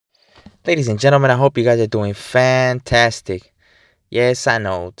Ladies and gentlemen, I hope you guys are doing fantastic. Yes, I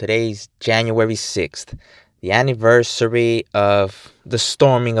know, today's January 6th, the anniversary of the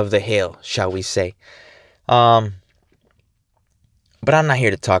storming of the hill, shall we say. Um, but I'm not here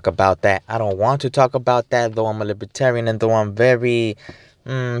to talk about that. I don't want to talk about that, though I'm a libertarian and though I'm very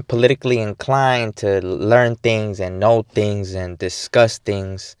politically inclined to learn things and know things and discuss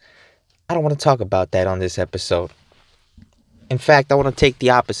things. I don't want to talk about that on this episode. In fact, I want to take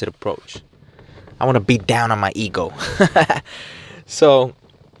the opposite approach. I want to beat down on my ego. So,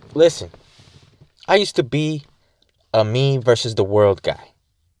 listen, I used to be a me versus the world guy.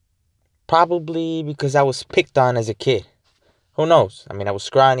 Probably because I was picked on as a kid. Who knows? I mean, I was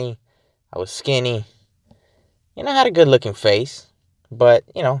scrawny, I was skinny, I had a good looking face. But,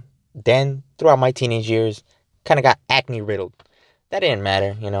 then throughout my teenage years, kind of got acne riddled. That didn't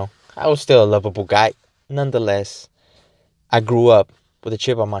matter. I was still a lovable guy. Nonetheless, I grew up with a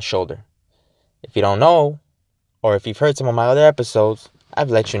chip on my shoulder. If you don't know, or if you've heard some of my other episodes, I've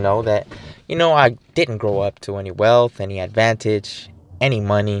let you know that, I didn't grow up to any wealth, any advantage, any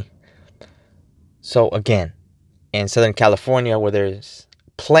money. So again, in Southern California, where there's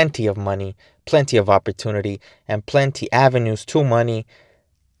plenty of money, plenty of opportunity, and plenty avenues to money,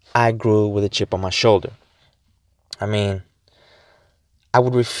 I grew with a chip on my shoulder. I mean, I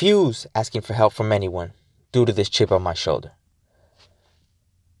would refuse asking for help from anyone due to this chip on my shoulder.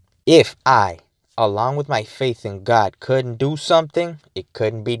 If I, along with my faith in God, couldn't do something, it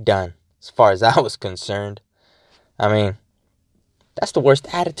couldn't be done, as far as I was concerned. I mean, that's the worst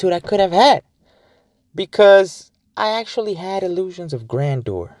attitude I could have had. Because I actually had illusions of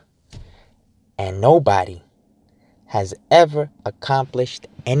grandeur. And nobody has ever accomplished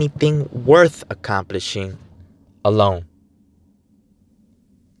anything worth accomplishing alone.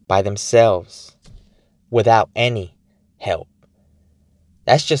 By themselves. Without any help.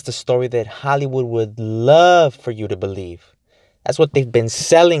 That's just a story that Hollywood would love for you to believe. That's what they've been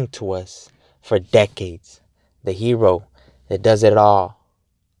selling to us for decades. The hero that does it all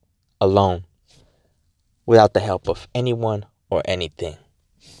alone, without the help of anyone or anything.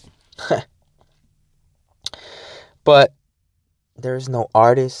 But there's no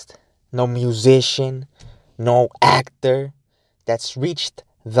artist, no musician, no actor that's reached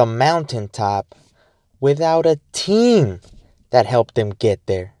the mountaintop without a team that helped them get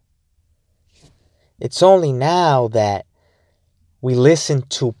there. It's only now that we listen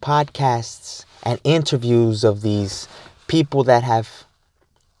to podcasts and interviews of these people that have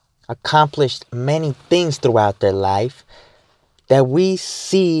accomplished many things throughout their life that we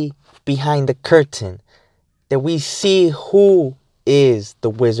see behind the curtain, that we see who is the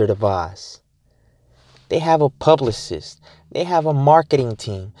Wizard of Oz. They have a publicist. They have a marketing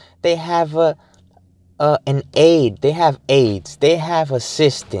team. They have an aide. They have aides. They have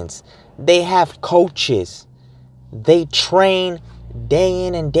assistants. They have coaches. They train day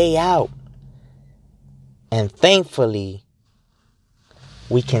in and day out. And thankfully,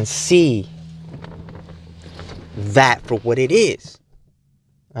 we can see that for what it is.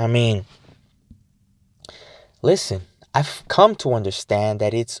 I mean, listen, I've come to understand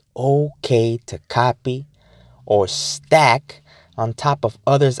that it's okay to copy or stack on top of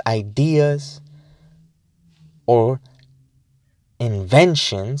others' ideas or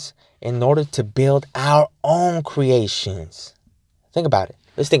inventions in order to build our own creations. Think about it.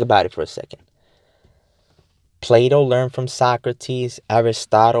 Let's think about it for a second. Plato learned from Socrates,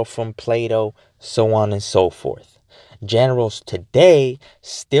 Aristotle from Plato, so on and so forth. Generals today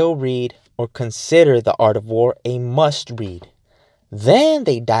still read or consider The Art of War a must-read. Then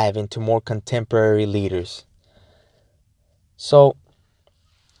they dive into more contemporary leaders. So,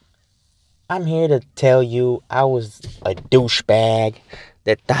 I'm here to tell you I was a douchebag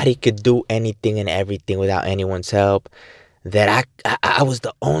that thought he could do anything and everything without anyone's help. That I was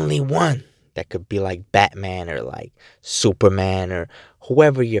the only one that could be like Batman or like Superman or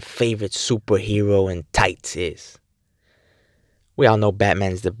whoever your favorite superhero in tights is. We all know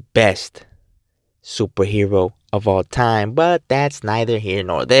Batman's the best superhero of all time, but that's neither here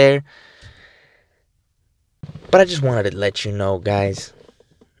nor there. But I just wanted to let you know, guys,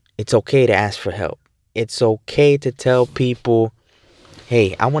 it's okay to ask for help. It's okay to tell people,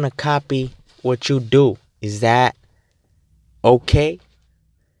 hey, I want to copy what you do. Is that okay?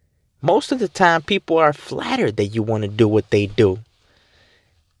 Most of the time, people are flattered that you want to do what they do.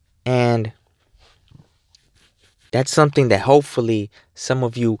 And that's something that hopefully some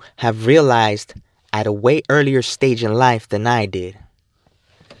of you have realized at a way earlier stage in life than I did.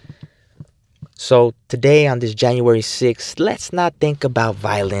 So today on this January 6th, let's not think about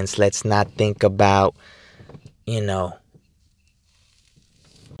violence. Let's not think about,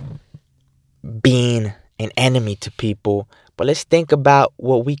 being an enemy to people, but let's think about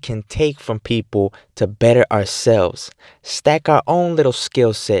what we can take from people to better ourselves. Stack our own little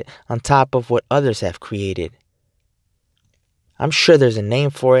skill set on top of what others have created. I'm sure there's a name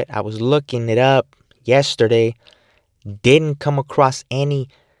for it. I was looking it up yesterday. Didn't come across any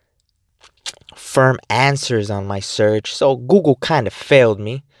firm answers on my search, so Google kind of failed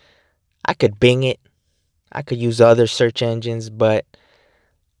me. I could Bing it. I could use other search engines, but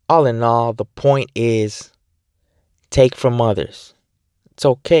all in all, the point is take from others. It's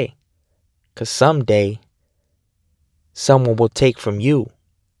okay, because someday someone will take from you,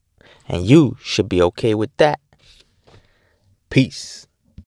 and you should be okay with that. Peace.